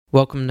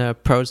Welcome to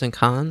Pros and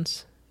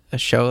Cons, a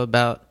show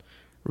about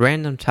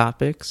random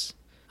topics.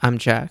 I'm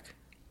Jack.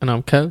 And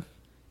I'm Kev.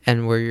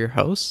 And we're your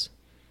hosts.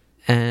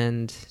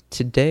 And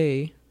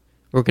today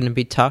we're going to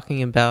be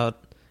talking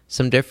about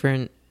some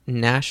different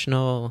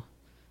national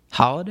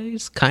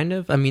holidays, kind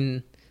of. I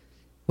mean,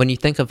 when you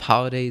think of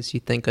holidays, you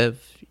think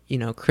of,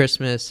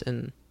 Christmas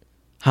and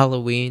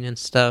Halloween and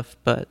stuff,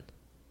 but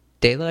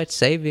daylight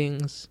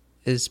savings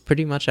is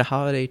pretty much a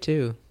holiday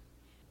too.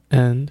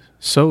 And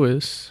so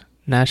is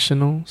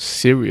National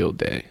Cereal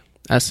Day.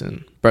 As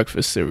in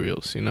breakfast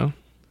cereals,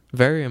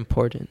 Very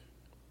important.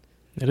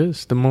 It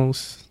is the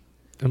most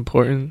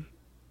important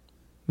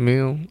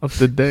meal of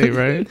the day,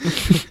 right?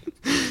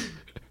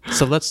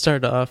 So let's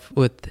start off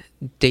with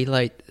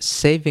daylight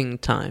saving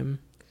time,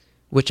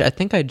 which I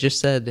think I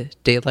just said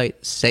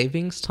daylight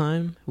savings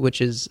time,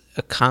 which is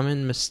a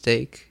common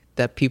mistake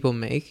that people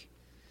make,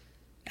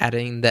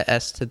 adding the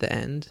S to the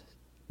end.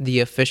 The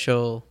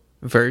official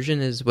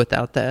version is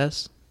without the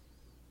S.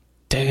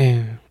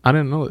 Damn, I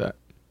didn't know that.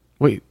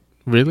 Wait,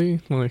 really?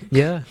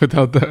 Yeah.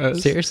 Without the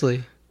S?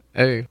 Seriously.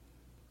 Hey,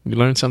 you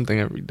learn something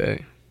every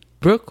day.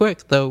 Real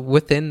quick, though,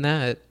 within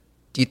that,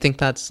 do you think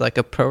that's like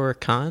a pro or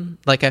con?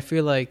 Like, I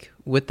feel like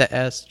with the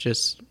S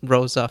just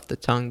rolls off the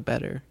tongue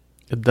better.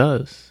 It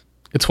does.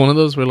 It's one of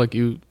those where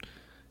you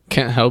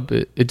can't help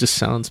it. It just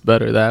sounds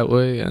better that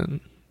way.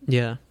 And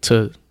yeah,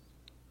 to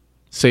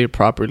say it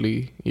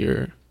properly,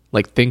 you're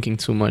thinking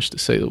too much to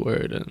say the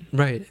word. And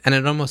right. And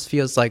it almost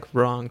feels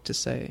wrong to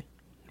say.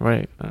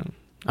 Right.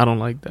 I don't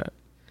like that.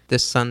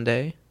 This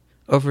Sunday,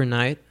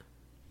 overnight,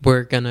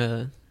 we're going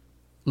to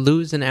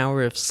lose an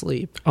hour of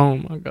sleep. Oh,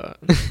 my God.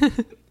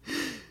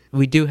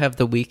 We do have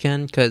the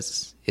weekend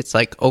because it's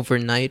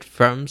overnight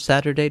from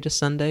Saturday to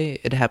Sunday.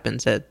 It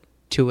happens at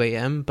 2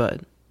 a.m.,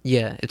 but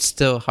yeah, it's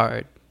still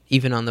hard,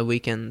 even on the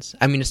weekends.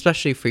 I mean,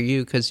 especially for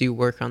you because you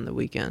work on the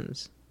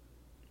weekends.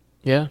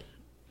 Yeah.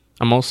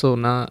 I'm also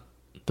not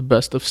the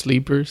best of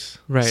sleepers.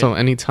 Right. So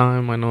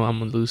anytime I know I'm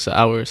going to lose an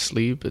hour of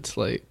sleep, it's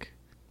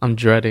I'm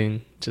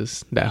dreading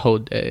just that whole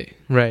day.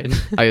 Right.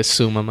 I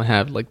assume I'm going to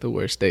have the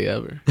worst day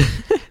ever.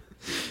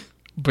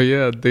 But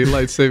yeah,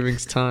 daylight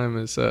savings time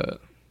is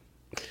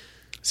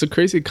it's a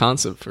crazy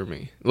concept for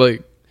me.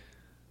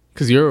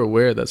 Because you're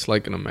aware that's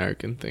an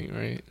American thing,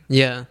 right?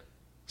 Yeah.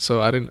 So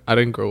I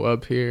didn't grow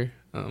up here,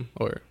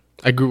 or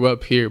I grew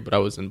up here, but I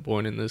wasn't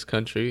born in this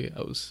country. I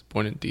was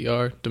born in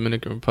DR,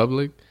 Dominican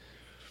Republic.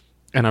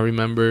 And I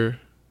remember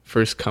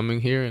first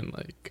coming here and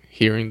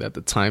hearing that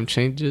the time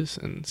changes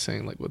and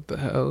saying what the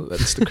hell?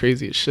 That's the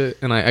craziest shit.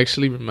 And I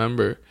actually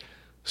remember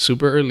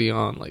super early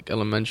on,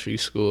 elementary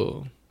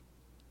school,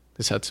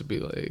 this had to be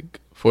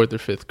 4th or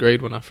 5th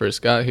grade when I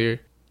first got here,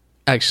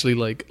 actually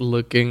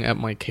looking at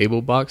my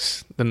cable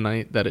box the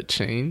night that it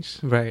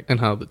changed. Right. And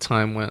how the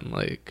time went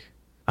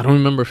I don't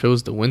remember if it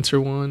was the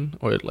winter one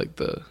or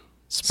the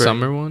Spring.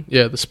 Summer one.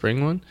 Yeah, the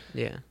spring one.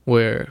 Yeah.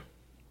 Where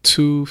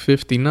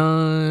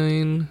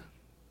 2:59,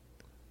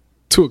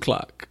 2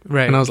 o'clock.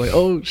 Right. And I was like,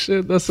 oh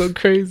shit, that's so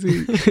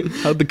crazy.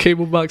 How'd the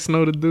cable box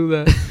know to do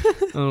that?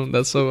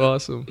 That's so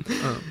awesome.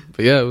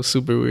 But yeah, it was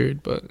super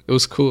weird, but it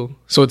was cool.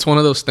 So it's one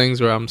of those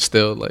things where I'm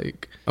still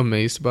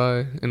amazed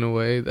by, in a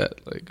way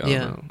that I don't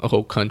know, a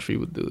whole country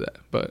would do that.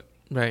 But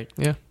right.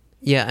 Yeah.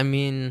 Yeah, I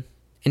mean,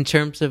 in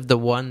terms of the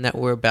one that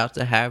we're about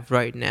to have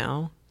right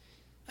now,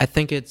 I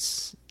think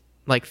it's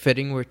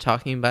fitting we're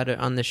talking about it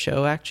on the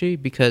show actually,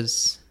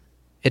 because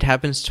it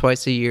happens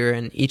twice a year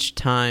and each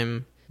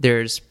time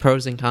there's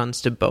pros and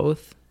cons to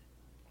both.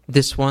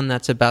 This one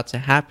that's about to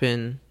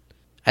happen,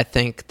 I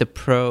think the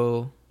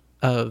pro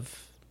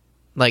of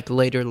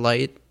later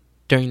light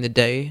during the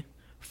day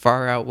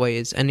far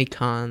outweighs any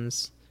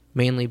cons,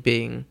 mainly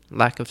being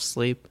lack of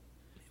sleep,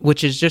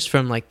 which is just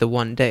from the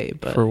one day.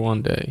 But for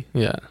one day,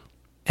 yeah.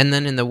 And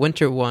then in the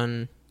winter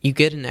one, you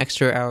get an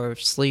extra hour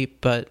of sleep,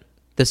 but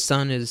the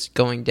sun is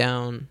going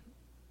down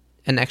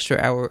an extra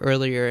hour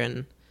earlier,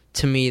 and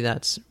to me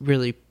that's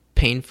really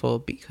painful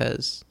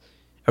because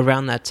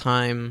around that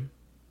time,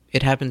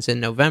 it happens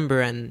in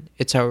November and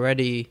it's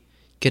already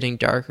getting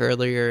dark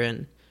earlier,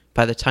 and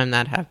by the time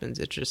that happens,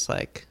 it's just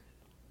a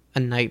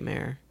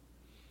nightmare.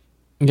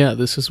 Yeah,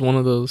 this is one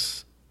of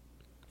those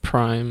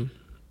prime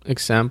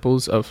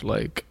examples of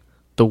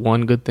the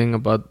one good thing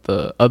about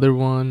the other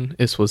one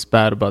is what's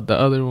bad about the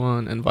other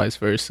one, and vice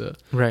versa.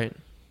 Right.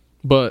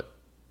 But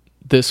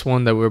this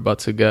one that we're about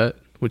to get,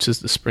 which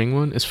is the spring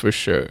one, is for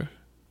sure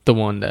the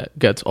one that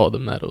gets all the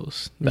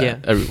medals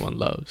that everyone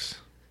loves.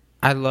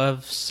 I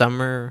love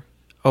summer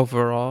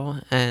overall,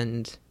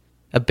 and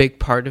a big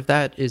part of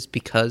that is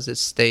because it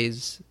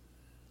stays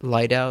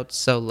light out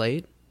so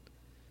late.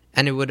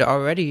 And it would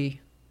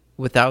already,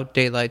 without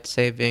daylight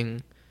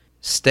saving,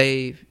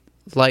 stay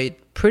light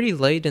pretty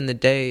late in the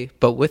day,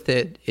 but with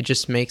it, it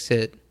just makes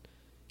it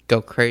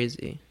go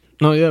crazy.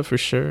 No, yeah, for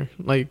sure.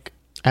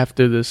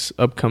 After this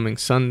upcoming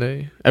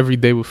Sunday, every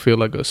day will feel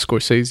like a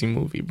Scorsese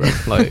movie, bro.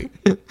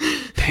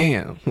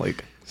 Damn,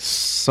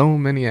 so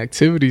many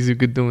activities you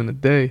could do in a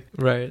day.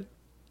 Right.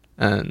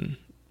 And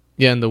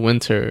yeah, in the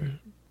winter,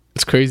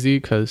 it's crazy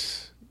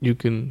because you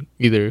can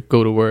either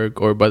go to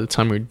work, or by the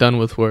time you're done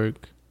with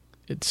work,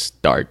 it's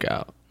dark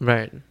out.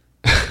 Right.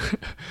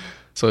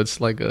 So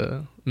it's like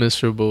a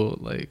miserable,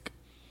 like,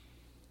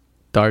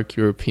 dark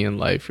European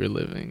life you're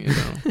living, you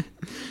know.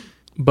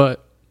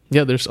 But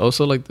yeah, there's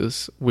also like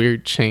this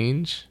weird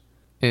change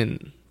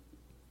in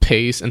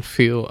pace and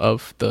feel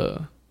of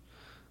the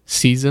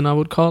season, I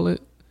would call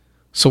it.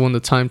 So when the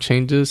time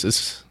changes,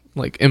 it's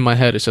like, in my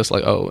head, it's just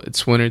like, oh,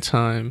 it's winter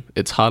time,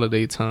 it's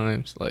holiday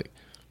times, like,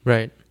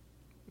 Right.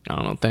 I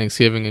don't know,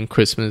 Thanksgiving and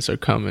Christmas are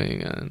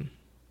coming, and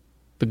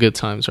the good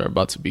times are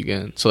about to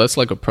begin. So that's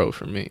like a pro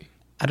for me.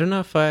 I don't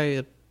know if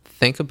I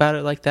think about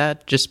it like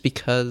that, just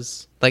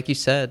because, like you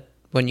said,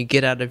 when you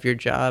get out of your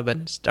job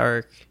and it's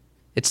dark,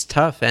 it's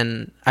tough.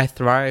 And I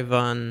thrive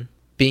on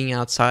being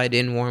outside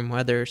in warm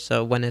weather.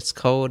 So when it's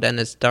cold and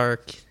it's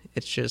dark,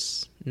 it's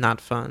just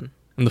not fun.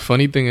 And the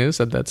funny thing is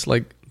that that's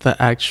like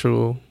the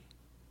actual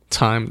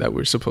time that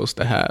we're supposed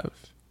to have.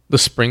 The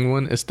spring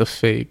one is the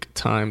fake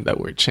time that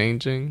we're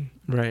changing.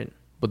 Right.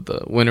 But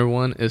the winter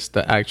one is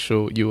the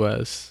actual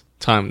US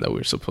time that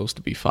we're supposed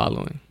to be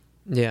following.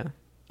 Yeah.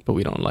 But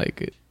we don't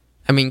like it.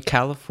 I mean,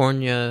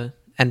 California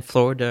and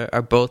Florida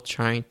are both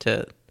trying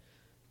to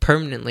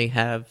permanently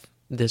have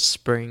this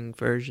spring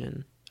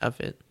version of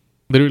it.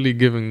 Literally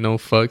giving no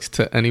fucks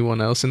to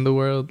anyone else in the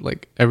world.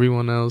 Like,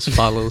 everyone else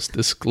follows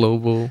this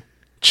global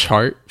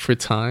chart for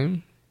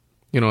time.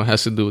 You know, it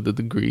has to do with the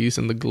degrees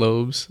and the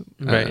globes.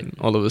 Right. And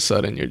all of a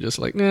sudden you're just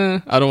like, nah,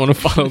 I don't want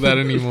to follow that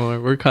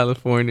anymore. We're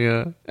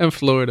California and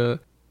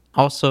Florida.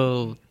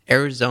 Also,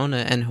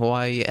 Arizona and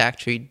Hawaii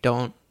actually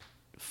don't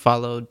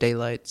follow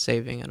daylight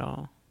saving at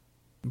all.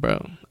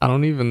 Bro, I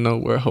don't even know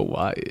where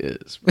Hawaii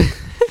is.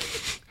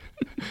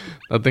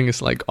 I think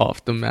it's like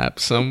off the map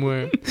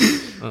somewhere.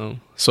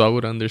 So I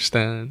would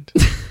understand.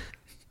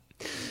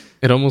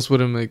 It almost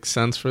wouldn't make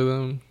sense for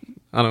them.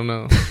 I don't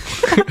know.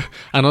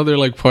 I know they're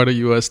like part of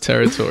U.S.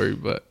 territory,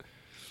 but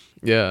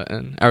yeah,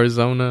 and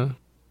Arizona,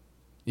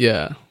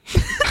 yeah.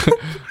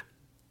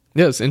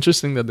 Yeah, it's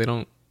interesting that they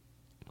don't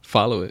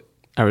follow it.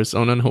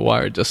 Arizona and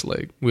Hawaii are just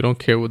like, we don't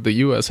care what the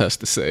U.S. has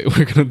to say.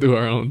 We're going to do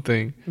our own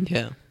thing.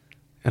 Yeah.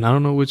 And I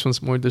don't know which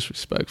one's more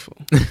disrespectful.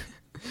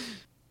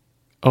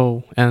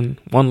 Oh, and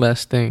one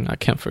last thing I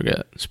can't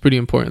forget. It's pretty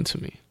important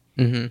to me.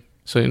 Mm-hmm.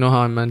 So you know how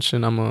I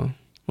mentioned I'm a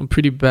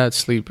pretty bad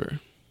sleeper.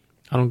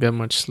 I don't get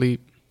much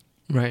sleep.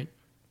 Right.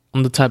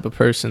 I'm the type of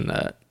person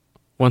that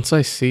once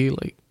I see,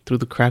 like, through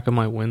the crack of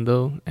my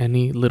window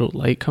any little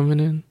light coming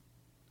in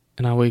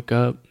and I wake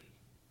up,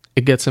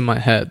 it gets in my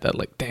head that,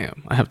 like,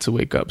 damn, I have to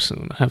wake up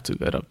soon. I have to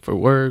get up for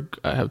work.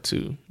 I have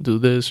to do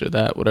this or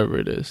that, whatever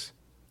it is.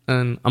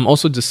 And I'm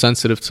also just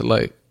sensitive to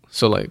light.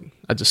 So, like,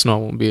 I just know I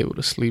won't be able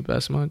to sleep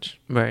as much.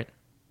 Right.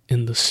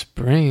 In the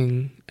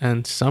spring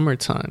and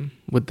summertime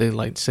with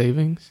daylight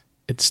savings,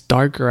 it's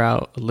darker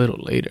out a little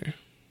later,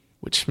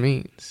 which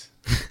means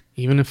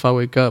even if I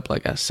wake up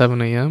like at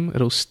 7 a.m.,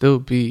 it'll still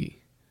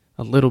be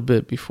a little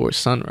bit before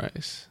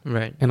sunrise.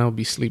 Right. And I'll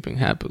be sleeping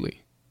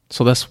happily.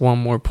 So that's one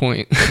more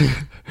point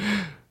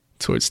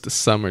towards the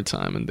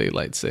summertime and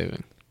daylight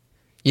saving.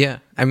 Yeah.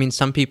 I mean,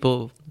 some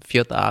people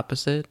feel the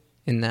opposite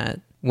in that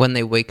when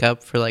they wake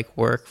up for like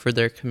work, for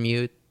their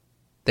commute,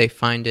 they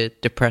find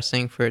it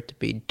depressing for it to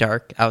be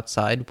dark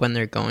outside when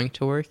they're going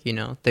to work. You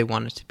know, they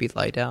want it to be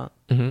light out.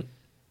 Mm-hmm.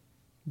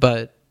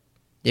 But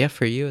yeah,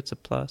 for you, it's a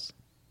plus.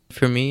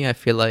 For me, I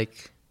feel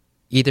like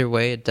either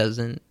way, it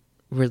doesn't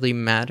really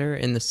matter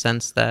in the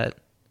sense that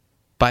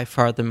by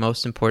far the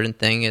most important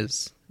thing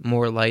is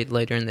more light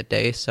later in the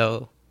day.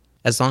 So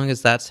as long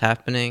as that's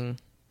happening,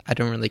 I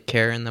don't really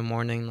care in the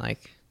morning.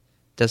 Like,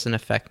 it doesn't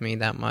affect me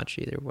that much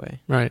either way.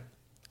 Right.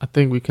 I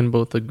think we can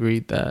both agree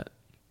that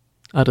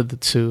out of the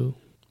two,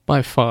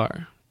 by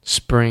far,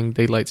 spring,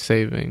 daylight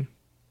saving,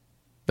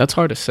 that's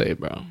hard to say,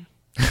 bro.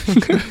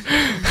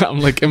 I'm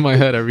like in my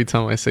head every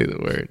time I say the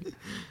word.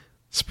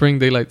 Spring,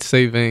 daylight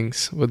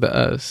savings with the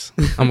S.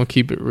 I'm going to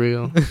keep it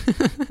real.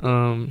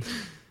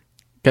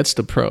 Gets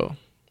the pro.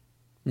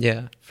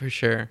 Yeah, for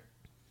sure.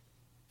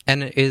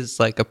 And it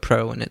is like a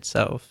pro in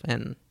itself.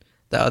 And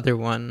the other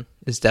one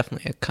is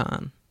definitely a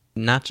con.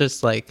 Not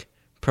just like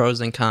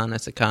pros and cons,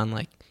 it's a con.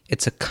 Like,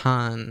 it's a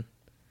con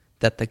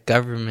that the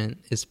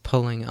government is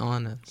pulling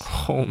on us.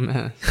 Oh,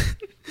 man.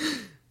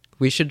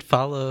 We should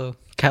follow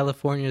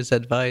California's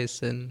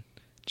advice and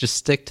just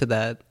stick to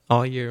that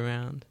all year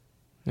round.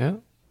 Yeah.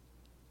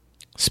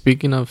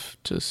 Speaking of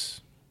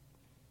just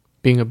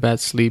being a bad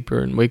sleeper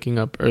and waking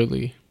up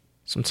early,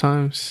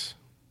 sometimes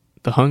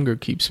the hunger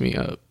keeps me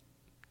up.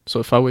 So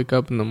if I wake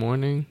up in the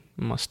morning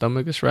and my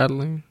stomach is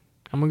rattling,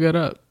 I'm going to get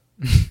up.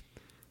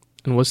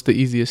 And what's the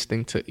easiest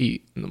thing to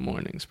eat in the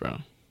mornings, bro?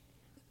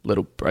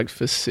 Little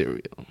breakfast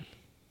cereal.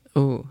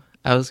 Ooh,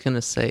 I was going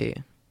to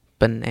say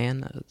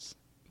bananas.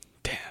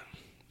 Damn.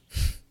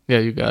 Yeah,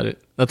 you got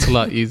it. That's a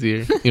lot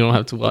easier. You don't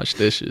have to wash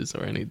dishes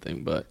or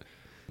anything, but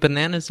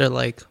bananas are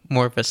like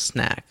more of a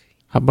snack.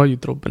 How about you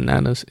throw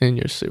bananas in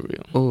your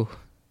cereal? Ooh.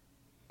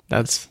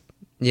 That's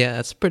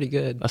pretty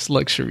good. That's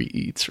luxury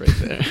eats right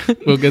there.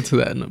 We'll get to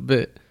that in a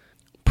bit.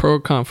 Pro or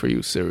con for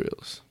you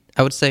cereals?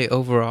 I would say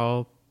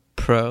overall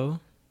pro,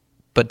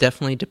 but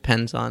definitely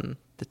depends on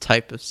the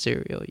type of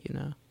cereal, you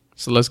know.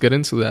 So let's get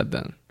into that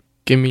then.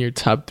 Give me your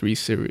top 3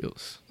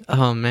 cereals.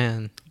 Oh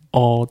man,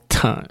 All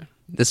time.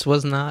 this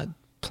was not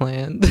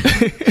planned.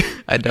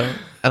 I don't.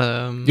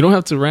 You don't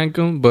have to rank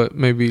them, but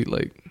maybe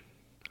like,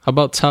 how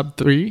about top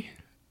 3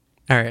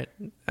 All right.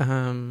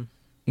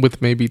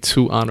 with maybe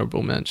 2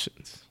 honorable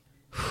mentions?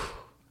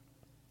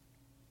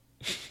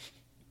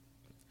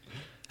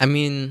 I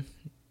mean,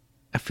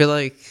 I feel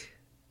like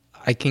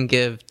I can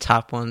give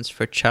top ones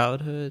for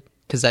childhood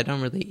because I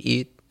don't really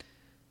eat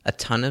a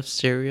ton of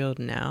cereal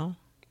now.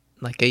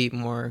 Like I eat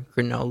more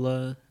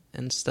granola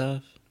and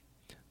stuff.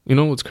 You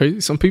know what's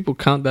crazy? Some people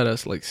count that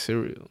as like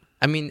cereal.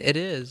 I mean, it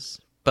is,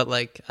 but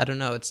like I don't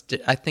know.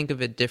 I think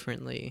of it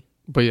differently.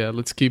 But yeah,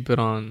 let's keep it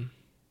on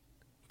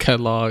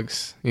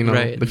Kellogg's. You know,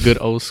 Right. the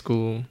good old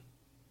school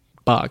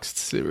boxed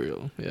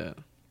cereal. Yeah.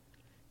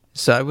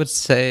 So I would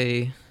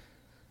say,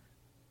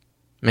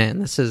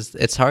 man,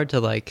 it's hard to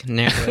like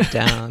narrow it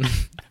down.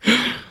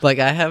 Like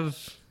I have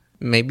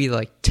maybe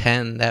like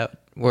 10 that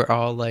were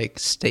all like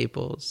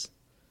staples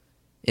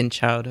in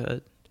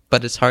childhood,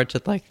 but it's hard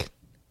to like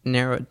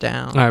narrow it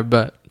down. I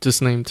bet.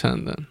 Just name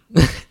 10 then.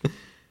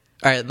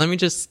 All right, let me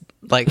just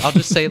like I'll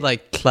just say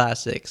like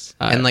classics,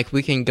 All and right. like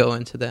we can go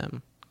into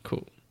them.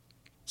 Cool.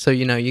 So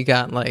you know you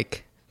got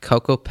like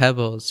Cocoa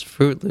Pebbles,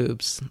 Fruit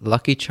Loops,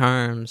 Lucky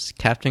Charms,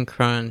 Captain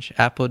Crunch,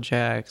 Apple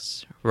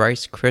Jacks,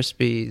 Rice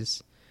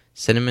Krispies,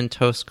 Cinnamon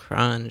Toast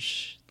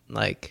Crunch.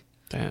 Like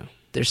Damn.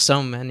 there's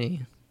so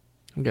many.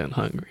 I'm getting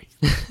hungry.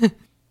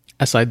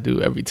 As I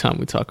do every time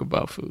we talk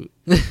about food.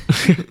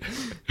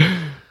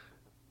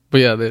 But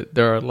yeah,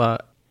 there are a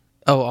lot.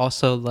 Oh,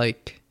 also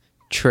like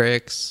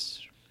Trix.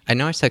 I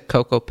know I said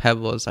Cocoa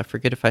Pebbles. I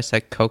forget if I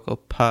said Cocoa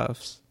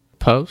Puffs.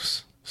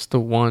 Puffs. It's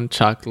the one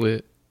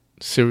chocolate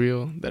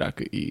cereal that I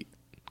could eat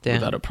Damn.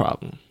 without a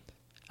problem.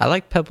 I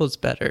like Pebbles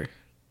better.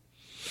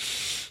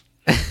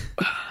 I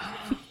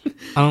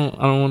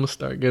don't want to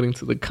start getting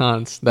to the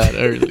cons that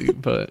early,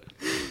 but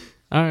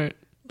all right.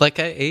 Like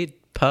I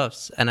ate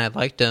Puffs and I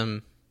liked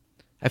them.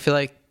 I feel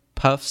like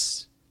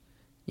Puffs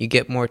you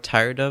get more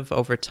tired of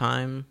over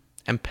time,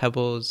 and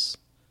Pebbles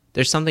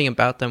there's something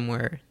about them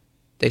where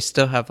they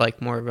still have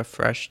like more of a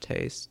fresh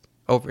taste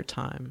over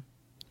time.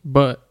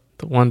 But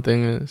the one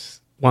thing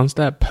is, once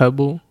that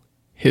pebble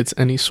hits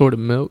any sort of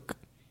milk,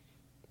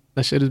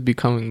 that shit is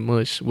becoming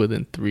mush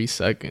within 3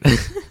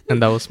 seconds.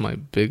 And that was my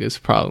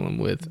biggest problem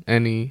with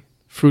any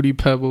Fruity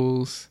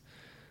Pebbles,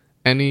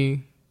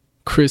 any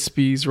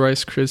Krispies,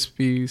 Rice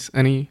Krispies,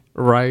 any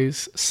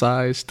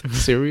rice-sized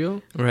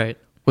cereal, Right.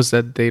 was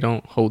that they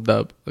don't hold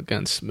up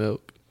against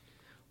milk.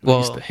 I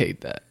used Well, to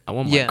hate that. I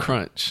want my yeah.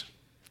 crunch.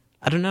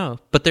 I don't know,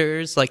 but there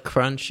is like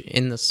crunch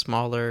in the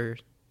smaller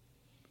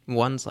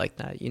ones like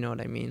that, you know what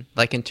I mean?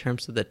 Like in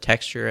terms of the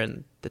texture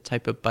and the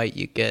type of bite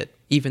you get,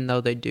 even though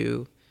they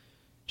do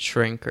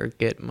shrink or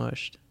get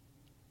mushed.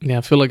 Yeah,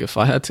 I feel like if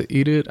I had to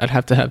eat it, I'd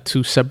have to have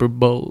 2 separate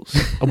bowls.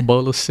 A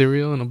bowl of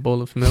cereal and a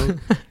bowl of milk.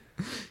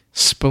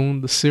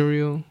 Spoon the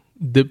cereal,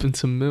 dip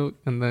into milk,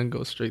 and then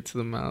go straight to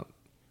the mouth.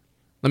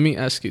 Let me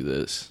ask you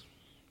this.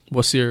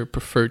 What's your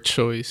preferred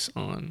choice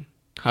on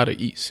how to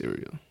eat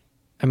cereal?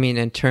 I mean,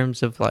 in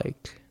terms of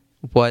like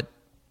what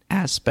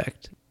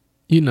aspect?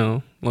 You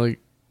know, like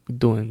we're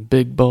doing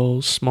big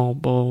bowls, small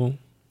bowl.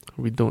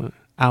 Are we doing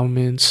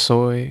almond,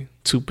 soy,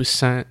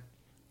 2%?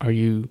 Are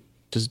you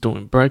just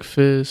doing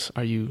breakfast?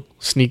 Are you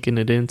sneaking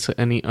it into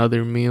any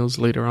other meals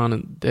later on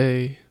in the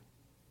day?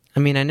 I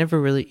mean, I never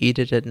really eat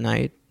it at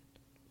night.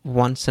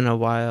 Once in a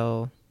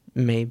while,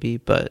 maybe,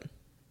 but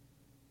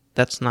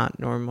that's not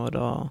normal at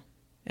all.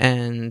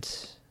 And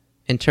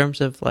in terms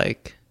of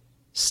like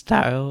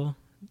style,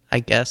 I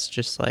guess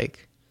just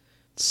like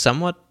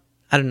somewhat,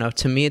 I don't know,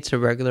 to me it's a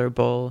regular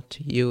bowl,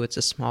 to you it's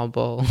a small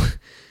bowl.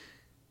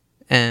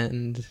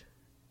 And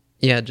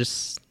yeah,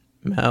 just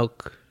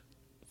milk,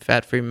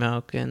 fat-free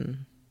milk,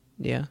 and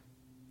yeah.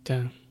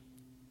 Damn.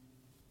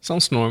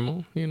 Sounds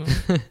normal, you know.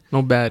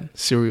 No bad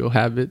cereal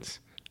habits.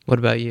 What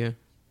about you?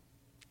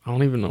 I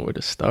don't even know where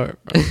to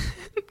start, bro.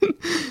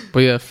 But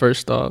yeah,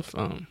 first off,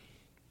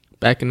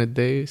 back in the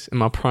days, in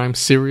my prime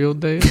cereal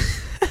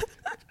days,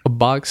 a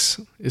box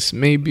is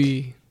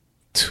maybe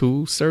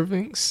 2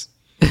 servings,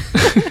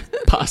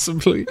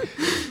 possibly.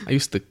 I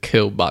used to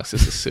kill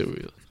boxes of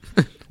cereal,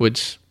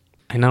 which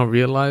I now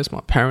realize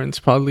my parents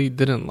probably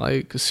didn't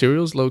like, because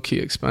cereal's low-key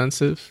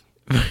expensive.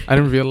 I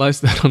didn't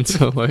realize that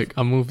until like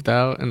I moved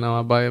out, and now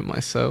I buy it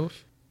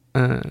myself.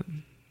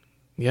 And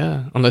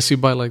yeah, unless you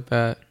buy like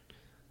that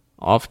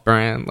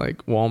off-brand like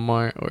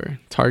Walmart or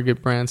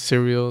Target brand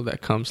cereal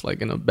that comes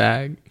like in a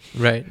bag.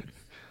 Right.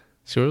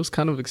 Cereal's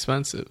kind of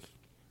expensive.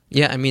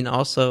 Yeah, I mean,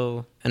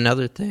 also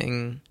another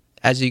thing,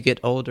 as you get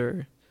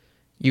older,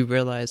 you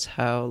realize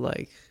how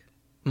like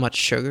much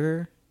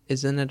sugar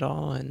is in it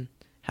all and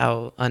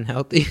how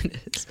unhealthy it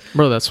is.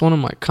 Bro, that's one of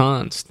my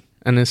cons.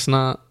 And it's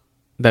not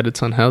that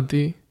it's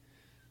unhealthy.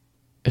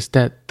 It's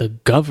that the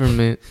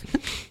government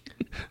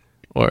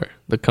or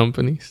the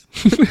companies,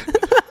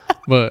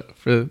 but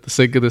for the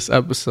sake of this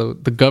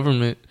episode, the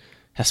government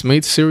has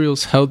made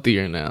cereals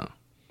healthier now.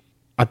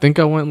 I think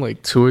I went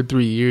like 2 or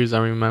 3 years, I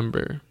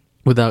remember,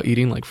 without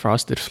eating like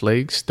Frosted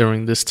Flakes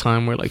during this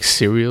time where like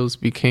cereals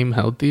became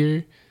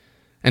healthier.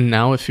 And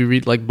now if you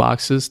read like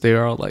boxes, they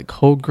are all like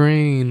whole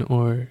grain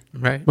or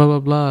Right. blah, blah,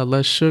 blah,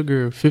 less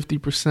sugar,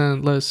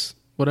 50% less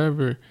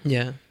whatever.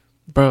 Yeah.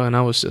 Bro, and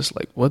I was just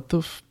like, what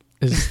the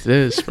is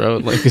this, bro?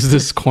 Like, is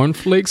this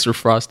cornflakes or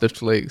Frosted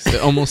Flakes?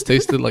 It almost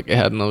tasted like it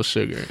had no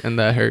sugar, and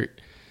that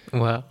hurt.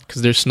 Wow.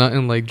 Because there's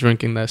nothing like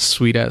drinking that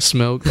sweet-ass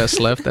milk that's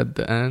left at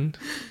the end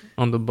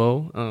on the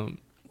bowl.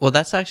 Well,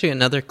 that's actually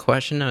another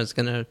question I was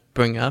going to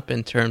bring up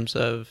in terms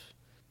of,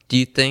 do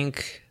you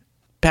think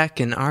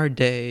back in our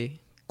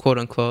day, quote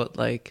unquote,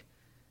 like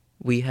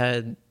we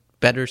had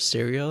better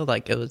cereal?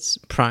 Like it was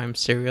prime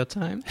cereal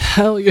time?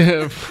 Hell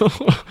yeah, bro.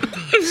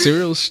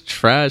 Cereal's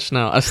trash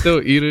now. I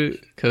still eat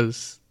it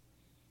because,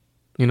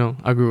 you know,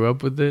 I grew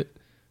up with it.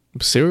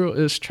 Cereal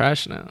is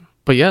trash now.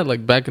 But yeah,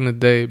 like back in the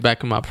day,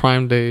 back in my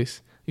prime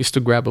days, used to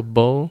grab a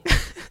bowl,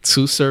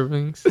 2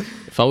 servings.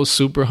 If I was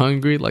super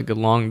hungry, like a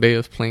long day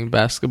of playing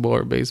basketball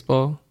or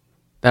baseball,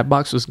 that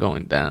box was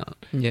going down.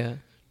 Yeah.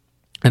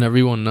 And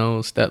everyone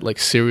knows that like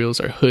cereals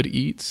are hood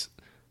eats.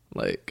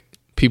 Like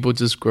people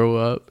just grow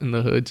up in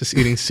the hood just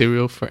eating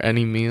cereal for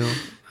any meal.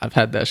 I've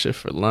had that shit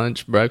for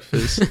lunch,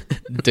 breakfast,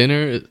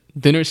 dinner.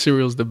 Dinner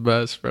cereal's the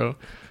best, bro.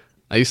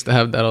 I used to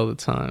have that all the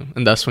time.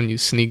 And that's when you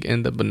sneak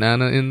in the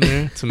banana in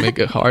there to make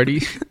it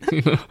hearty,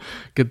 you know,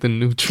 get the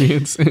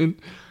nutrients in.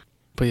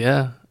 But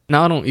yeah,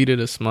 now I don't eat it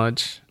as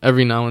much.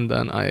 Every now and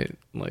then I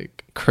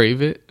like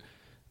crave it.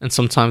 And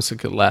sometimes it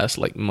could last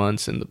like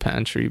months in the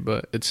pantry,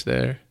 but it's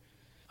there.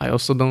 I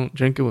also don't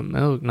drink it with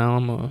milk. Now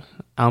I'm a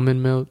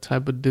almond milk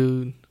type of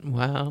dude.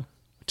 Wow.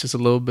 Which is a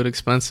little bit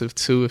expensive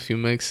too if you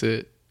mix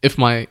it. If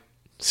my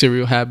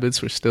cereal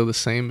habits were still the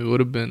same, it would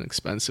have been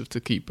expensive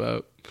to keep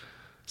up.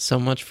 So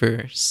much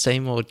for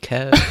same old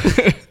Kev.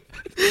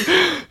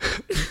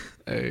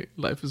 Hey,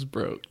 life is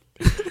broke.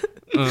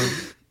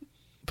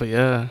 But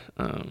yeah.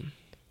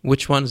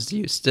 Which ones do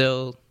you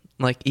still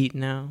like eat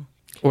now?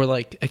 Or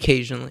like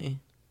occasionally?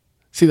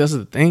 See, that's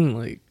the thing.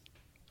 Like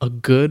a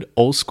good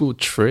old school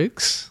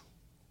Trix,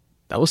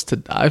 that was to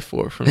die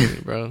for me,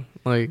 bro.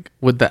 Like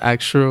with the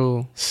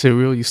actual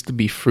cereal used to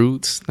be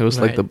fruits. There was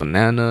like the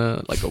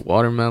banana, like a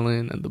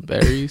watermelon, and the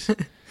berries.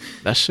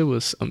 That shit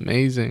was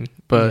amazing.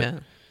 But yeah.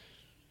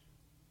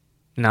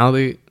 now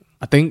I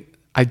think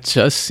I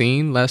just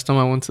seen last time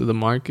I went to the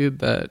market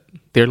that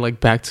they're like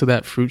back to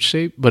that fruit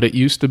shape. But it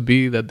used to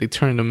be that they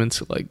turned them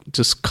into like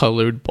just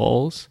colored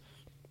balls.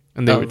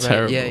 And they were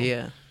terrible. Yeah,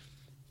 yeah.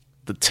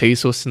 The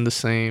taste wasn't the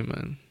same.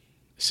 And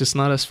it's just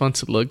not as fun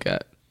to look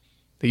at.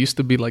 They used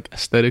to be like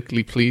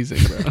aesthetically pleasing,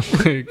 bro.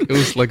 Like, it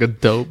was like a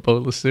dope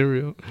bowl of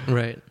cereal.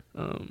 Right.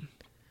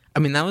 I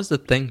mean, that was the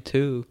thing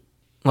too.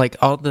 Like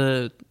all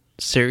the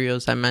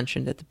cereals I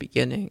mentioned at the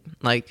beginning,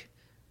 like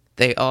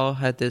they all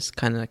had this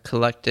kind of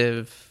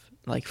collective,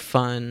 like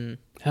fun,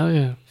 hell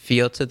yeah,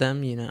 feel to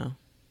them, you know?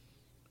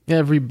 Yeah,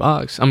 every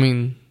box. I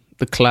mean,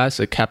 the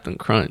classic Captain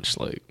Crunch,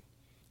 like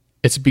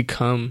it's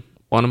become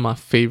one of my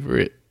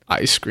favorite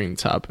ice cream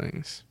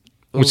toppings.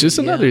 Which is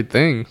another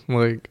thing.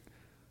 Like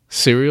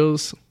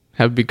cereals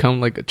have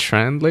become like a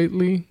trend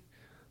lately.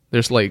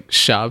 There's like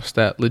shops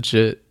that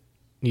legit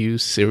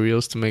use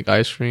cereals to make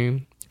ice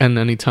cream. And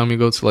anytime you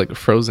go to like a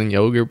frozen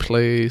yogurt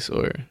place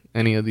or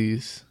any of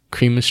these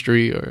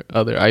Creamistry or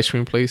other ice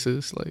cream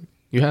places, like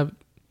you have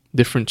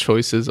different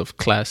choices of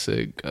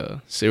classic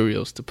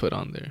cereals to put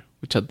on there,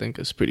 which I think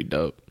is pretty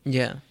dope.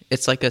 Yeah,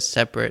 it's like a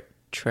separate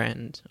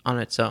trend on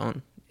its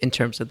own in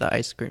terms of the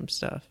ice cream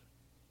stuff.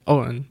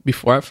 Oh, and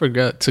before I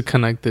forget to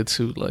connect it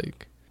to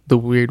like the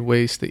weird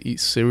ways to eat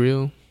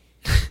cereal.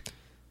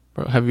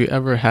 Bro, have you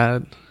ever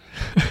had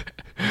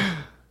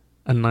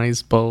a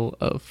nice bowl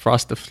of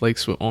Frosted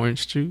Flakes with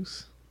orange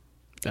juice?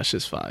 That's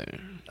just fire.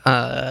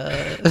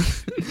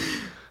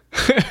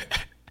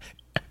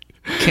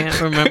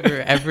 Can't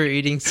remember ever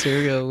eating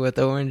cereal with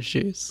orange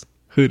juice.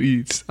 Hood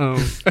eats.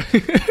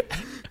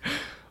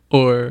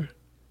 Or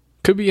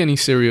could be any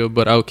cereal,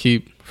 but I'll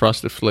keep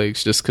Frosted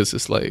Flakes just because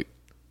it's like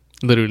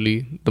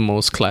literally the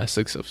most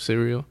classics of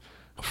cereal.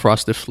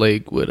 Frosted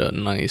Flake with a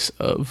nice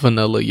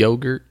vanilla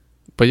yogurt.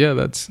 But yeah,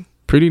 that's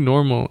pretty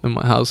normal in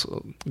my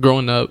household.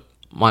 Growing up,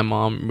 my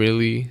mom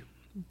really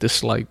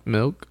disliked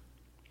milk.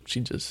 She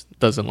just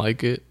doesn't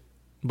like it.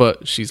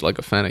 But she's like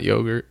a fan of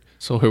yogurt.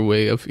 So her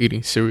way of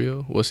eating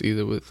cereal was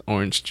either with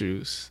orange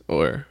juice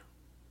or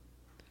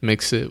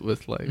mix it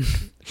with like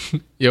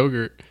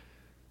yogurt.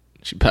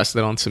 She passed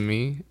it on to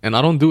me. And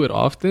I don't do it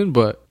often,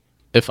 but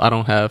if I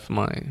don't have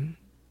my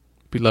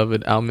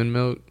beloved almond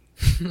milk,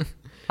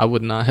 I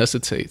would not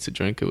hesitate to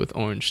drink it with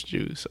orange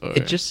juice. Or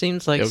it just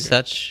seems like yogurt.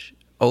 Such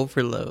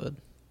overload.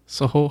 It's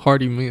a whole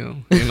hearty meal,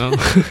 you know?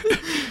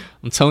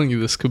 I'm telling you,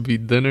 this could be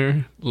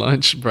dinner,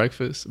 lunch,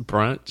 breakfast,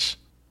 brunch.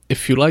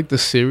 If you like the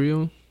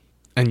cereal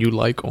and you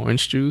like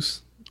orange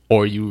juice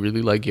or you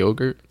really like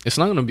yogurt, it's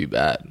not going to be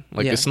bad.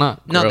 Like, it's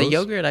not gross. No, the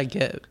yogurt I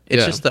get.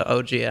 It's just the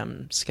OJ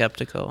I'm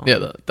skeptical. Yeah,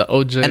 the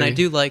OJ. And I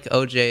do like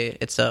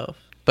OJ itself.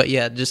 But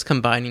yeah, just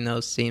combining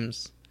those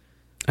seems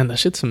And that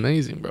shit's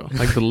amazing, bro.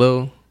 Like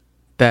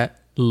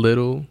that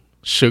little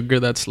sugar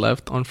that's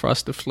left on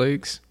Frosted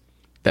Flakes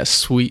that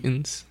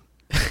sweetens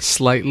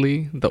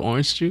slightly the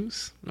orange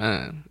juice.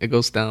 Man, it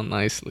goes down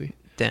nicely.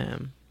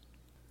 Damn.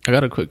 I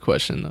got a quick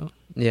question though.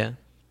 Yeah.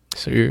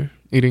 So you're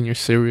eating your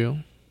cereal.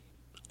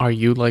 Are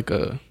you like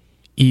a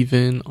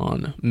even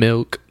on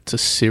milk to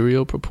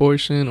cereal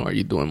proportion, or are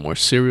you doing more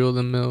cereal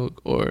than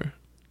milk, or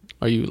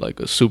are you like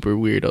a super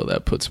weirdo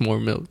that puts more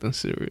milk than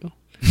cereal?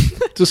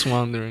 Just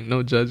wondering,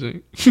 no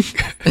judging.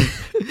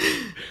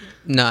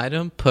 No, I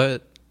don't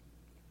put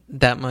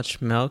that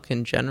much milk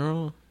in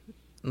general.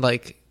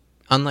 Like,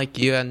 unlike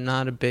you, I'm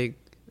not a big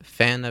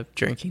fan of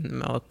drinking the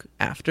milk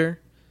after.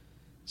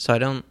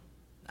 So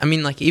I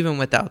mean, like, even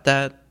without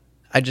that,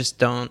 I just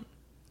don't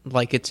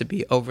like it to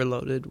be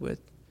overloaded with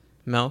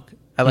milk.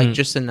 I like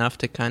just enough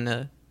to kind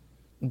of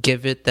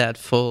give it that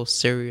full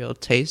cereal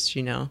taste,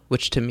 you know,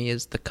 which to me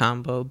is the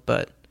combo,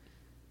 but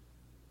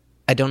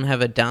I don't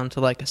have it down to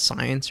like a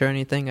science or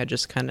anything. I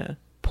just kind of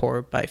pour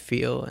it by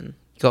feel and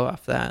go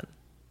off that.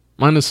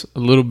 Mine is a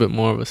little bit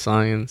more of a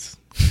science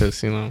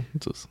because, you know,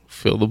 just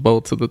fill the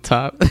bowl to the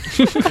top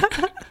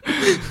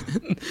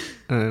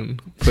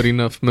and put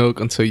enough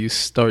milk until you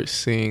start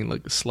seeing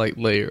like a slight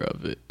layer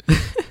of it.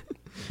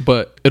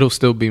 But it'll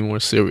still be more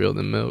cereal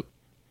than milk.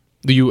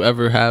 Do you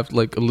ever have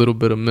like a little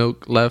bit of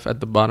milk left at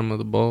the bottom of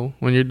the bowl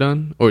when you're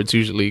done? Or it's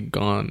usually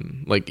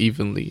gone like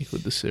evenly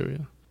with the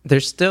cereal?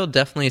 There's still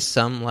definitely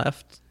some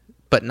left,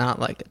 but not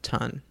like a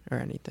ton or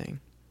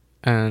anything.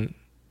 And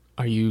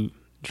are you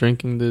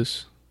drinking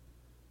this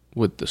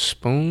with the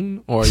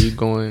spoon, or are you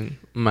going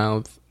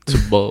mouth to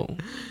bowl?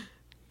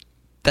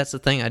 That's the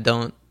thing. I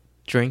don't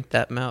drink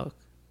that milk.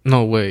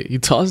 No way. You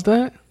toss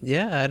that?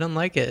 Yeah, I don't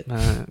like it.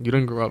 Nah, you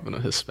didn't grow up in a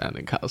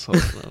Hispanic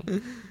household, bro.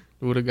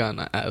 You would have gotten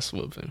an ass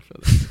whooping for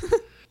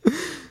that.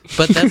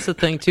 But that's the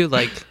thing too.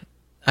 Like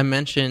I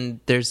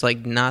mentioned, there's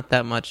like not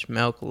that much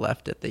milk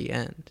left at the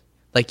end.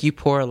 Like you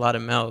pour a lot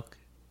of milk,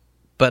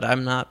 but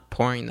I'm not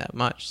pouring that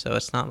much. So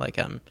it's not like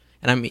I'm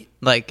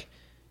like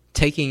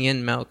taking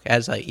in milk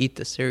as I eat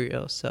the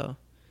cereal. So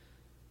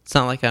it's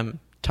not like I'm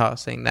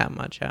tossing that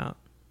much out.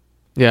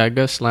 Yeah, I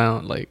guess now,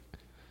 like,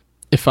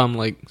 if I'm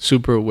like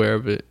super aware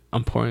of it,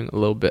 I'm pouring a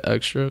little bit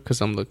extra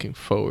because I'm looking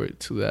forward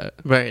to that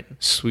right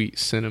sweet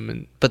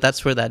cinnamon. But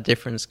that's where that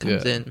difference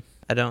comes in.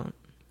 Yeah,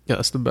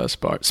 that's the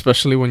best part,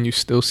 especially when you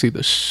still see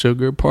the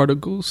sugar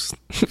particles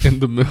in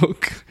the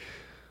milk.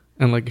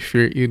 And like if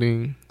you're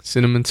eating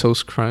Cinnamon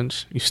Toast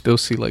Crunch, you still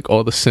see like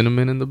all the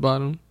cinnamon in the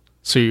bottom.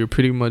 So you're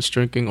pretty much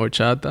drinking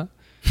horchata.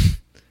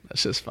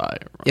 That's just fire,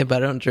 bro. Yeah,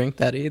 but I don't drink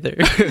that either.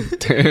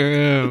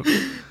 Damn.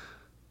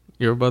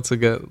 You're about to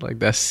get like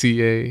that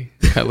CA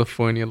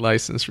California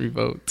license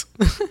revoked.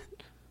 I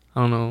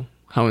don't know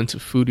how into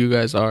food you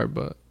guys are,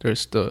 but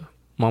there's the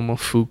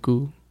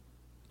Momofuku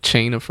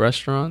chain of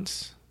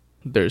restaurants.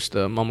 There's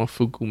the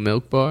Momofuku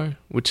Milk Bar,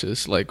 which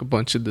is like a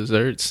bunch of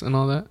desserts and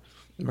all that.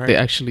 Right. They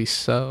actually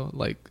sell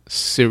like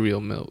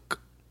cereal milk.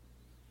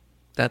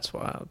 That's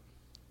wild.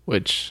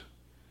 Which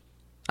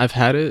I've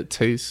had it. It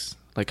tastes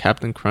like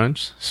Captain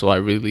Crunch, so I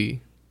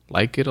really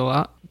like it a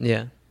lot.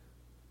 Yeah.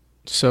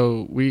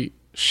 So we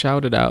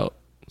shouted out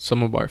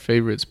some of our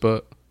favorites,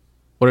 but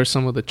what are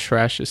some of the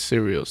trashiest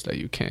cereals that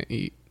you can't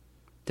eat?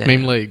 Damn.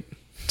 Name like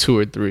 2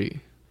 or 3,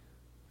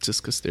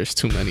 just because there's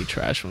too many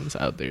trash ones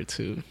out there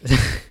too.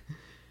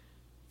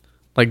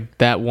 Like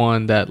that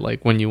one that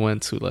like when you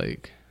went to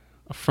like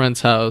a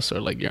friend's house or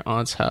like your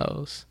aunt's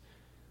house,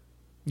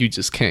 you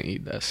just can't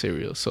eat that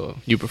cereal, so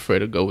you prefer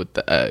to go with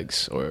the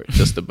eggs or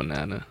just the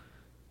banana.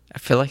 I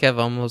feel like I've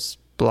almost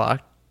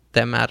blocked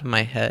them out of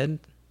my head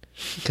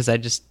because I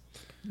just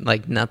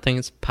like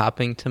nothing's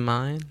popping to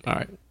mind. All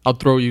right, I'll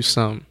throw you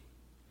some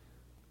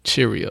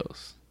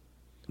Cheerios,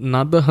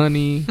 not the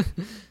honey,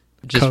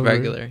 just cover,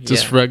 regular,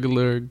 just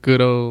regular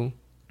good old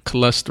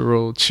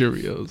cholesterol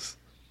Cheerios.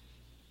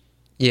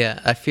 Yeah,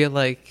 I feel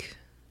like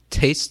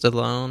taste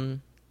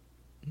alone,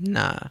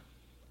 nah.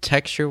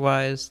 Texture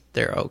wise,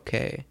 they're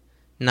okay.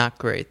 Not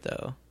great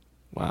though.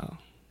 Wow,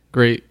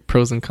 great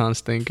pros and cons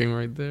thinking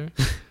right there.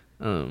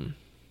 All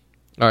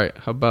right,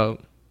 how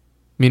about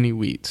mini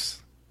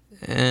wheats?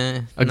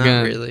 Again,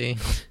 not really.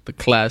 The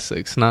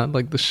classics, not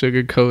like the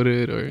sugar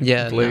coated or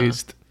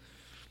glazed. No.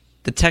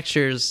 The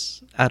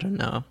textures, I don't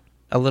know,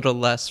 a little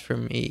less for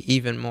me,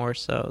 even more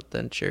so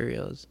than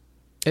Cheerios.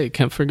 Hey,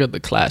 can't forget the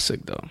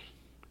classic though,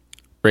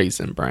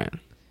 Raisin Bran.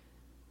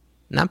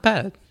 Not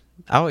bad.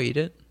 I'll eat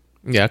it.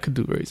 Yeah, I could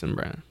do Raisin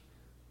Bran.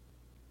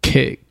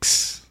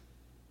 Kix.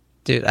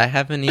 Dude, I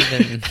haven't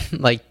even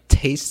like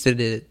tasted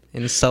it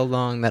in so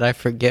long that I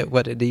forget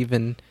what it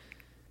even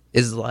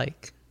is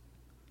like.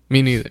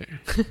 Me neither.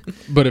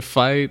 But if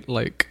I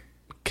like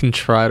can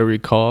try to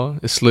recall,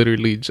 it's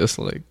literally just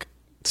like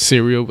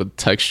cereal with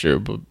texture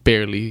but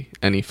barely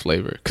any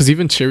flavor. Because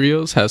even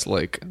Cheerios has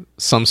like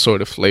some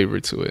sort of flavor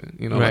to it,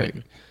 you know, right.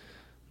 Like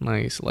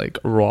nice like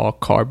raw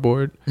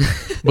cardboard.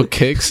 But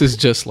Kix is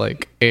just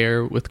like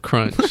air with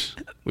crunch,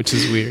 which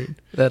is weird.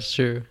 That's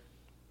true.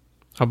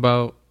 How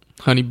about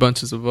Honey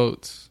Bunches of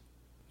Oats?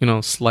 You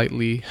know,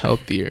 slightly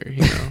healthier,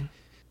 you know.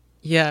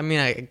 Yeah, I mean,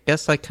 I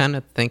guess I kind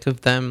of think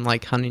of them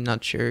like Honey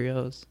Nut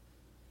Cheerios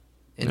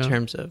in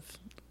terms of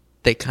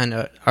they kind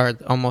of are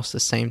almost the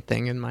same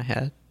thing in my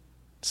head.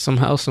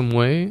 Somehow, some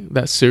way,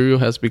 that cereal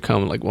has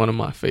become like one of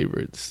my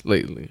favorites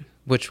lately.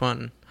 Which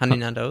one? Honey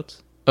Nut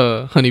Oats?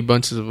 Honey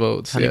Bunches of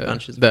Oats. Honey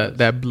Bunches of that Oats.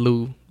 that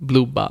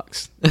blue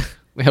box.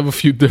 They have a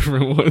few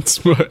different ones,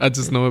 but I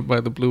just know it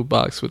by the blue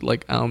box with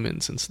like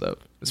almonds and stuff.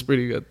 It's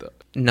pretty good though.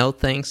 No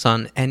thanks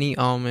on any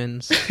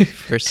almonds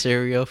for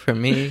cereal for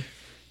me.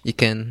 You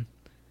can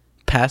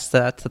pass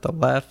that to the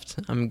left.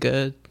 I'm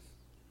good.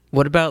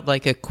 What about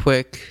like a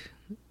quick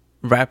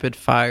rapid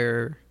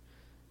fire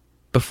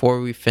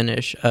before we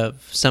finish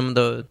of some of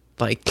the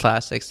like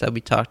classics that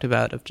we talked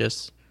about of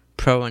just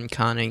pro and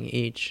conning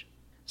each?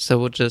 So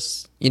we'll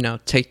just,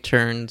 take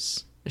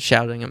turns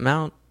shouting them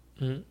out.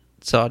 Mm-hmm.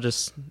 So I'll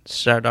just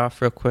start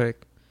off real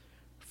quick.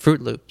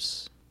 Fruit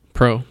Loops.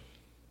 Pro.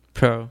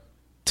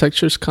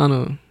 Texture's kind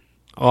of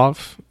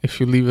off if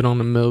you leave it on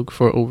the milk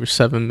for over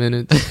 7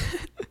 minutes.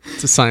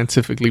 It's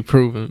scientifically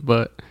proven,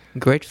 but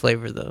Great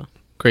flavor though.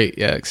 great.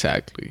 Yeah,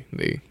 exactly.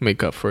 They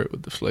make up for it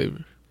with the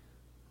flavor.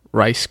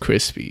 Rice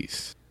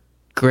Krispies.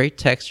 Great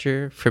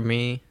texture for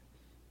me,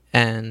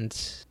 and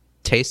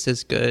taste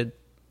is good,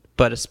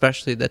 but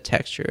especially the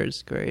texture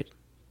is great.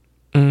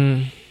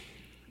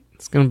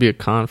 It's gonna be a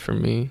con for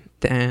me.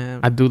 Damn.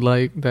 I do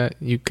like that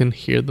you can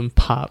hear them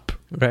pop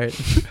Right.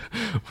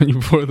 when you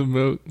pour the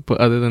milk, but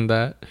other than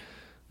that,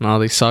 no,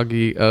 they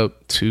soggy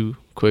up too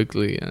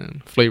quickly,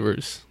 and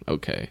flavors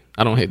okay.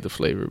 I don't hate the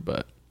flavor,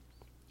 but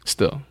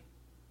still,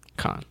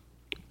 con.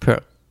 Pro.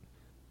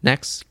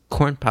 Next,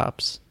 Corn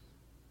Pops.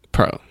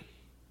 Pro.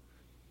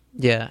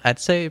 Yeah, I'd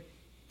say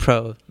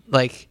pro.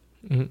 Like,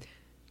 Mm-hmm.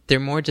 they're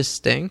more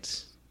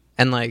distinct,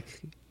 and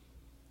like,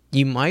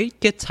 you might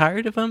get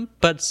tired of them,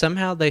 but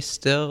somehow they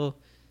still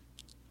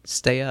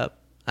stay up.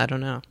 I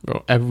don't know.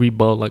 Bro, every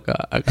bowl I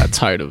got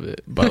tired of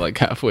it, but like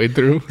halfway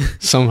through,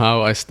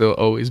 somehow I still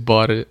always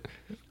bought it.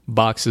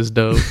 Box is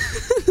dope.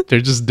 They're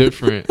just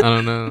different. I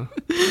don't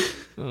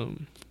know.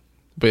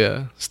 But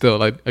yeah,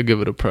 still, I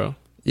give it a pro.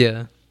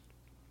 Yeah.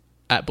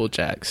 Apple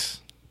Jacks.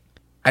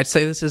 I'd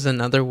say this is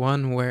another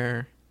one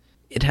where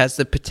it has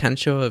the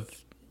potential of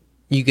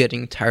you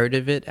getting tired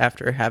of it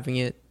after having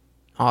it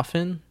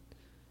often,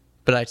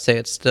 but I'd say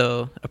it's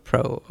still a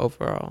pro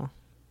overall.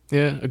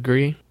 Yeah,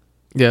 agree.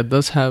 Yeah, it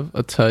does have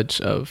a touch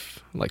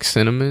of like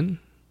cinnamon,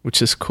 which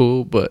is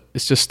cool, but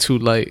it's just too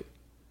light,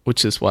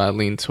 which is why I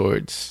lean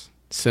towards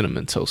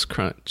Cinnamon Toast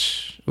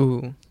Crunch.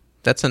 Ooh,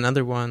 that's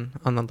another one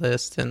on the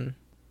list, and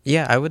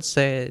yeah, I would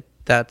say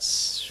I'd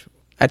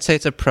say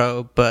it's a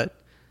pro, but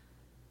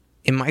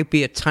it might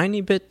be a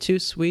tiny bit too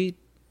sweet.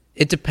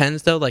 It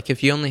depends though, like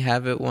if you only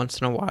have it once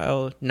in a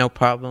while, no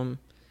problem,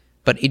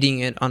 but eating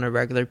it on a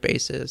regular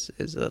basis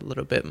is a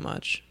little bit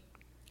much.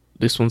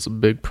 This one's a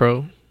big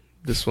pro.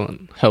 This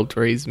one helped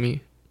raise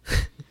me.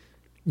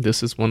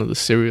 This is one of the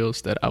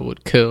cereals that I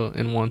would kill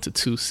in 1 to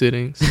 2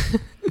 sittings.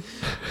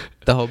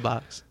 The whole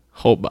box.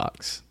 Whole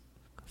box.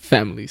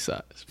 Family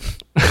size.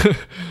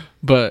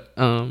 But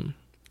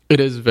it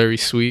is very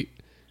sweet.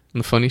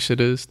 And the funny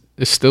shit is,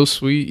 it's still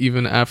sweet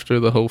even after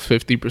the whole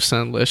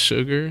 50% less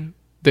sugar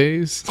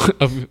days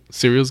of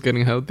cereals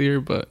getting healthier.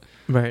 But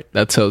Right.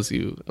 that tells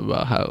you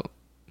about how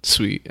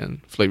sweet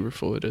and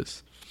flavorful it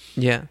is.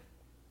 Yeah.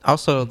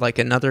 Also, like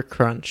another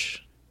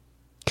crunch,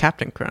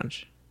 Captain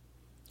Crunch.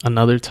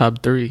 Another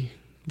top 3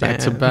 back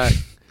to Damn. back.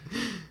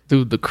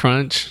 Dude, the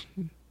crunch,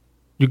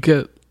 you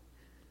get...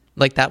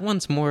 Like that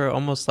one's more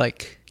almost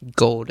like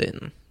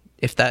golden,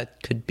 if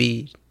that could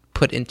be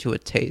put into a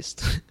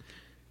taste.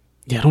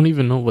 Yeah, I don't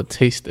even know what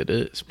taste it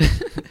is.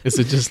 Is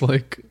it just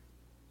like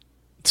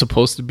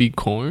supposed to be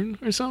corn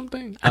or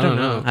something? I don't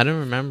know. I don't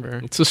remember.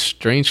 It's a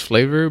strange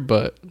flavor,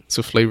 but it's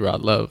a flavor I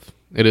love.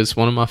 It is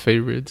one of my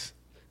favorites.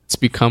 It's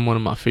become one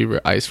of my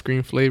favorite ice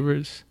cream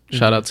flavors.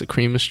 Shout out to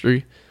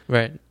Creamistry.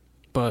 Right.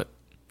 But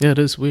yeah, it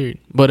is weird.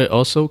 But it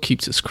also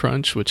keeps its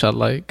crunch, which I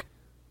like.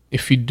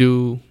 If you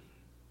do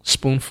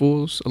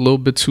spoonfuls a little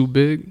bit too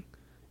big,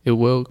 it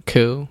will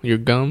kill your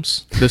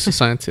gums. This is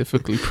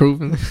scientifically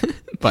proven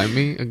by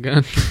me.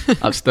 Again,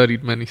 I've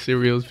studied many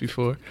cereals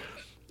before.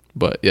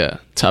 But yeah,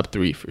 top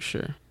 3 for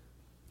sure.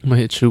 I'm going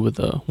to hit you with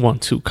a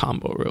 1-2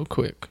 combo real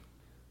quick.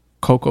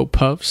 Cocoa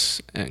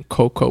Puffs and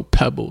Cocoa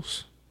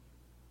Pebbles.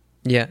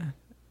 Yeah.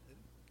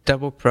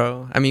 Double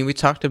pro. I mean, we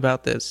talked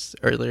about this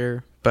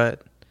earlier,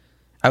 but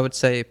I would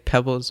say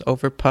Pebbles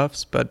over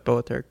Puffs, but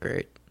both are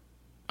great.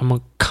 I'm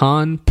a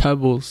con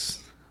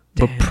Pebbles,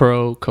 but Damn.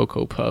 pro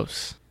Cocoa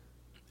Puffs.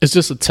 It's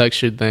just a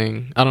texture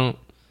thing.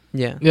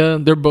 Yeah. Yeah,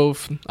 they're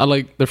both, I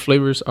like, their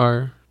flavors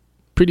are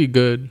pretty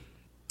good.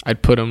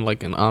 I'd put them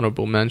like in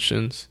honorable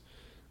mentions.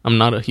 I'm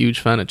not a huge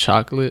fan of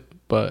chocolate,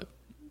 but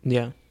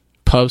Yeah.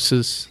 Puffs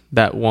is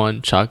that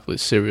one chocolate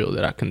cereal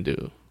that I can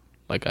do,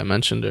 like I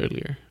mentioned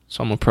earlier.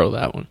 So I'm a pro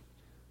that one.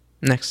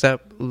 Next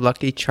up,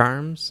 Lucky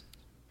Charms.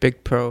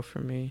 Big pro for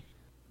me.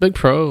 Big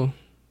pro.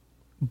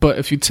 But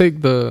if you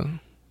take the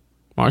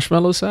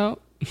marshmallows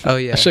out, Oh,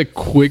 yeah. that shit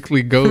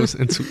quickly goes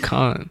into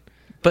con.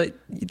 But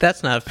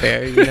that's not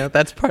fair, you know?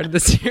 That's part of the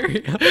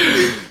cereal.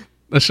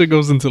 That shit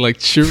goes into like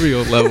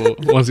Cheerio level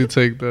once you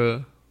take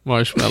the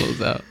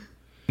marshmallows out.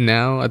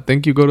 Now, I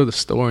think you go to the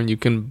store and you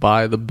can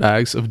buy the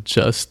bags of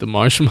just the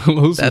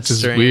marshmallows, That's which is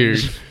strange. weird.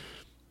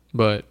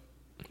 But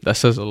that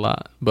says a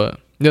lot. But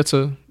yeah, it's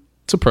a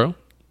pro.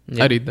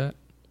 Yeah. I'd eat that.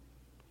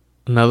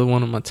 Another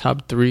one of my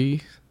top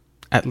 3,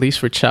 at least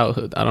for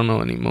childhood. I don't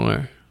know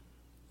anymore.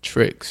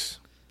 Tricks.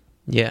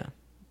 Yeah.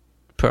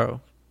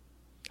 Pro.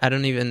 I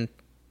don't even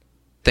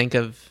think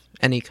of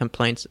any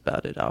complaints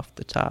about it off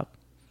the top.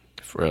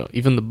 For real.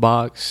 Even the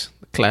box,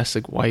 the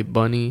classic white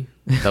bunny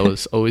that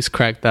was always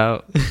cracked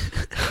out.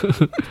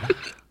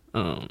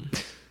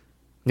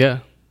 Yeah.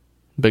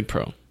 Big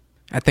pro.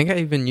 I think I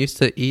even used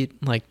to eat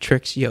like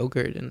Trix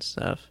yogurt and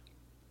stuff.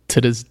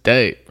 To this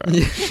day, bro.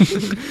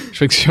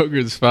 Trix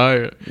yogurt is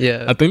fire.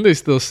 Yeah. I think they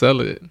still sell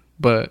it,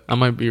 but I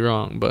might be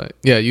wrong. But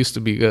yeah, it used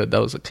to be good.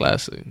 That was a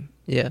classic.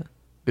 Yeah.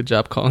 Good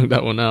job calling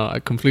that one out. I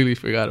completely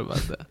forgot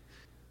about that.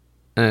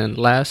 And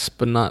last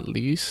but not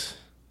least,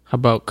 how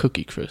about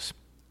Cookie Crisp?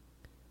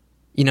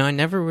 You know, I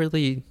never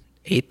really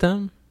ate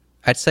them.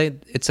 I'd say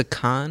it's a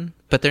con,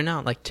 but they're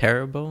not like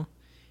terrible.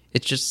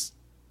 It's just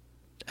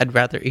I'd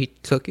rather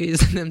eat cookies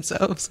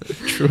themselves.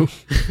 True.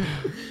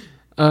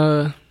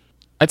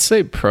 I'd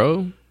say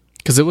pro,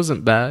 because it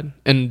wasn't bad,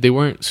 and they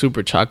weren't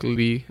super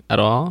chocolatey at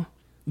all.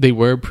 They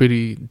were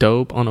pretty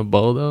dope on a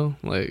bowl though,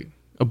 like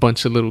a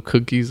bunch of little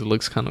cookies. It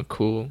looks kind of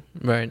cool.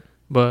 Right.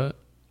 But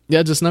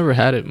yeah, just never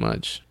had it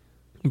much.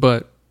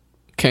 But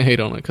can't hate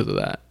on it because of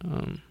that.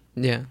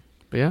 Yeah.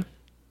 But yeah.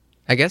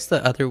 I guess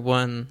the other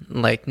one,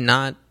 like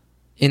not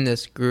in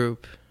this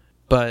group,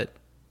 but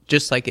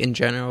just like in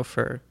general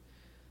for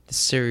the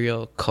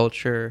cereal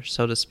culture,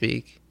 so to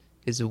speak,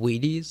 is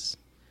Wheaties,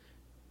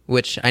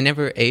 which I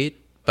never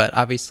ate, but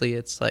obviously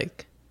it's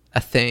like a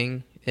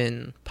thing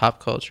in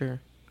pop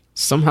culture.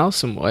 Somehow,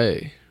 some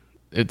way,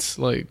 it's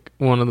like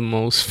one of the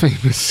most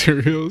famous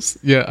cereals.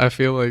 Yeah, I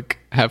feel like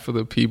half of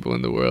the people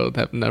in the world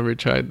have never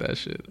tried that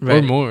shit. Or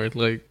Right. more.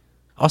 Like,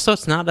 Also,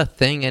 it's not a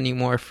thing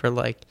anymore for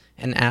like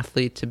an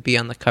athlete to be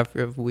on the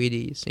cover of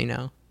Wheaties, you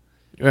know?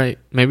 right.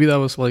 Maybe that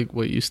was like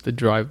what used to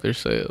drive their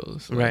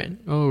sales. Like, Right.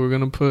 oh, we're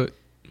going to put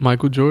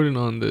Michael Jordan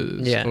on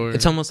this. Yeah. Or,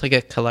 It's almost like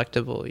a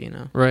collectible, you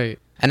know? right.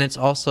 And it's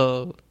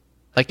also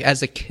like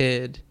as a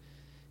kid,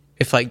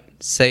 if like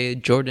say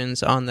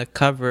Jordan's on the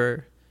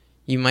cover,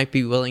 you might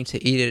be willing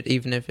to eat it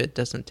even if it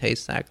doesn't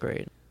taste that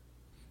great.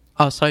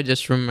 Also, I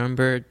just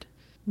remembered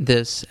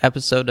this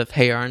episode of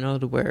Hey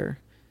Arnold where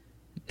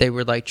they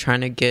were like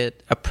trying to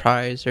get a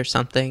prize or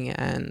something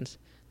and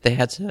they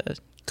had to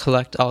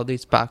collect all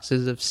these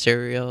boxes of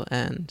cereal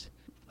and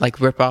like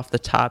rip off the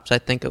tops, I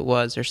think it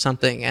was, or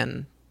something,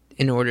 and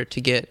in order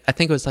to get, I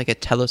think it was like a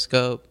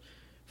telescope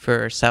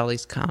for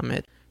Sally's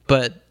Comet.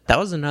 But that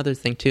was another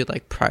thing too,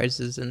 like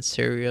prizes in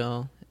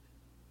cereal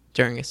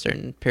during a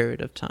certain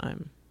period of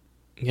time.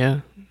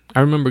 Yeah.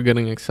 I remember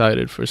getting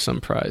excited for some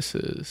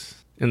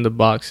prizes in the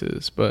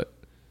boxes, but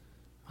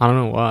I don't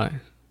know why.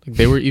 Like,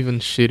 they were even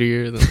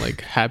shittier than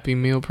like Happy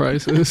Meal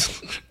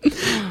prices.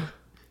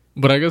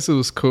 But I guess it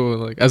was cool.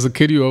 Like, as a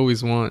kid, you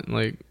always want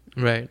like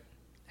Right.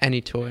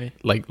 Any toy.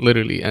 like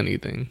literally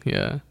anything.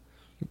 Yeah.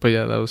 But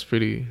yeah, that was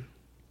pretty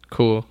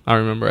cool. I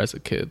remember as a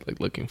kid, like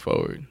looking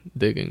forward,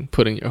 digging,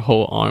 putting your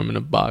whole arm in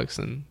a box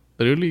and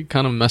literally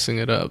kind of messing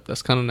it up.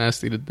 That's kind of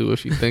nasty to do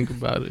if you think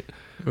about it.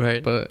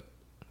 Right. But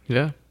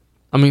yeah,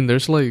 I mean,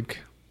 there's like,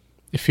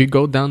 if you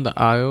go down the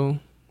aisle,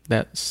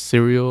 that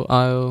cereal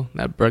aisle,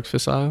 that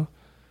breakfast aisle,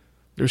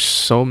 there's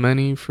so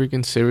many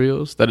freaking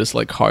cereals that it's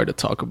like hard to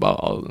talk about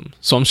all of them.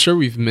 So I'm sure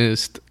we've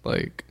missed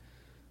like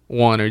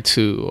one or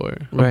two or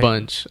a Right.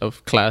 bunch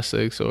of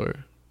classics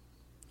or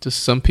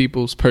just some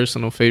people's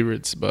personal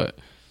favorites, but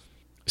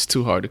it's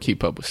too hard to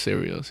keep up with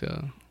cereals.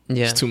 Yeah. Yeah.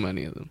 There's too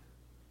many of them.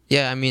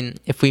 Yeah, I mean,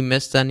 if we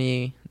missed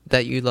any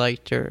that you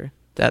liked or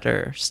that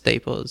are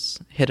staples,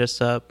 hit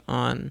us up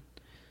on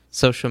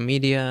social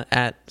media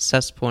at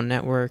Cesspool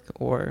Network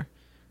or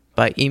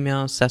by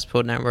email,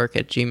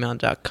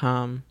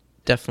 cesspoolnetwork@gmail.com.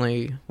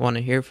 Definitely want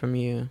to hear from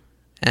you.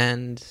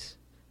 And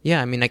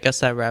yeah, I mean, I guess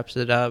that wraps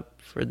it up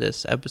for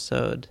this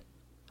episode.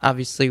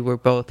 Obviously, we're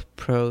both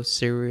pro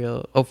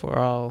cereal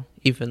overall,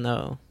 even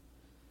though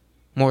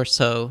more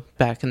so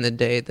back in the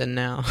day than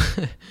now.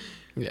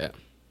 Yeah.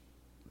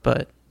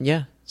 But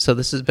yeah, so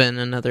this has been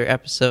another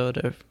episode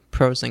of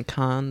Pros and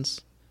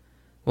Cons.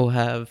 We'll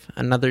have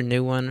another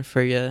new one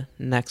for you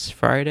next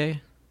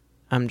Friday.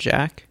 I'm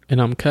Jack.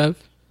 And I'm Kev.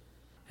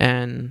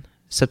 And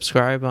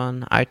subscribe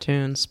on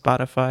iTunes,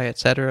 Spotify,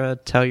 etc.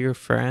 Tell your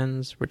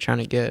friends. We're trying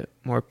to get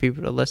more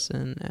people to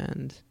listen.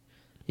 And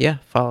yeah,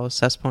 follow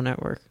Cesspool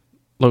Network.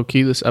 Low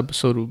key, this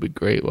episode would be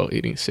great while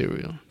eating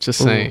cereal.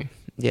 Just Ooh. saying.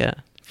 Yeah,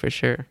 for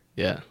sure.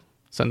 Yeah.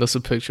 Send us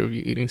a picture of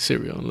you eating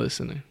cereal and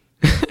listening.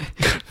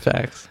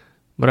 Facts.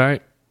 But all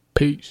right.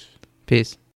 Peace. Peace.